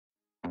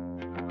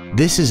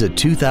This is a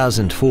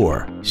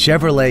 2004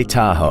 Chevrolet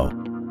Tahoe.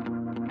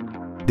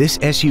 This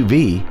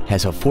SUV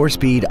has a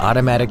 4-speed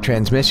automatic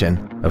transmission,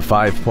 a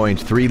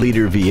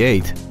 5.3-liter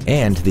V8,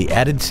 and the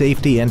added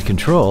safety and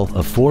control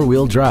of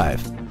 4-wheel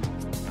drive.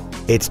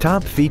 Its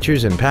top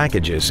features and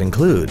packages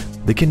include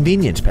the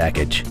convenience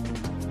package,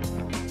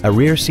 a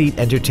rear seat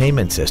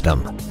entertainment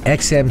system,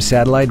 XM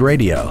satellite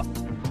radio,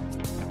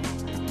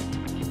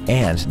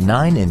 and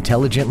 9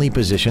 intelligently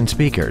positioned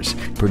speakers,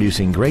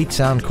 producing great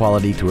sound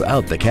quality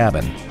throughout the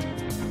cabin.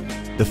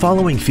 The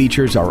following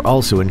features are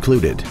also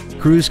included: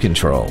 cruise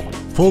control,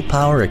 full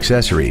power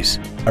accessories,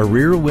 a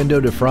rear window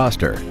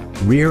defroster,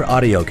 rear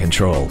audio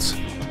controls,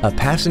 a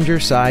passenger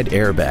side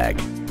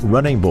airbag,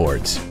 running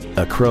boards,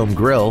 a chrome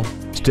grille,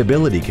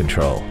 stability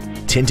control,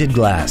 tinted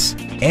glass,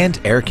 and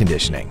air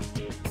conditioning.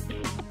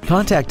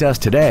 Contact us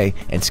today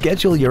and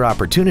schedule your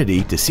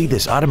opportunity to see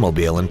this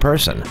automobile in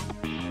person.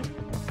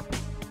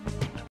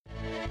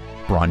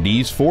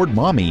 Brondie's Ford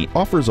Maumee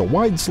offers a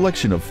wide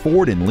selection of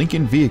Ford and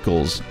Lincoln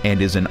vehicles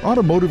and is an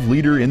automotive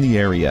leader in the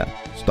area.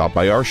 Stop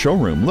by our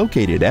showroom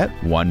located at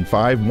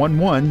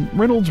 1511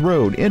 Reynolds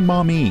Road in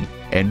Maumee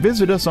and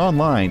visit us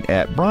online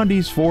at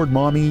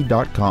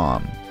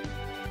brondiesfordmaumee.com.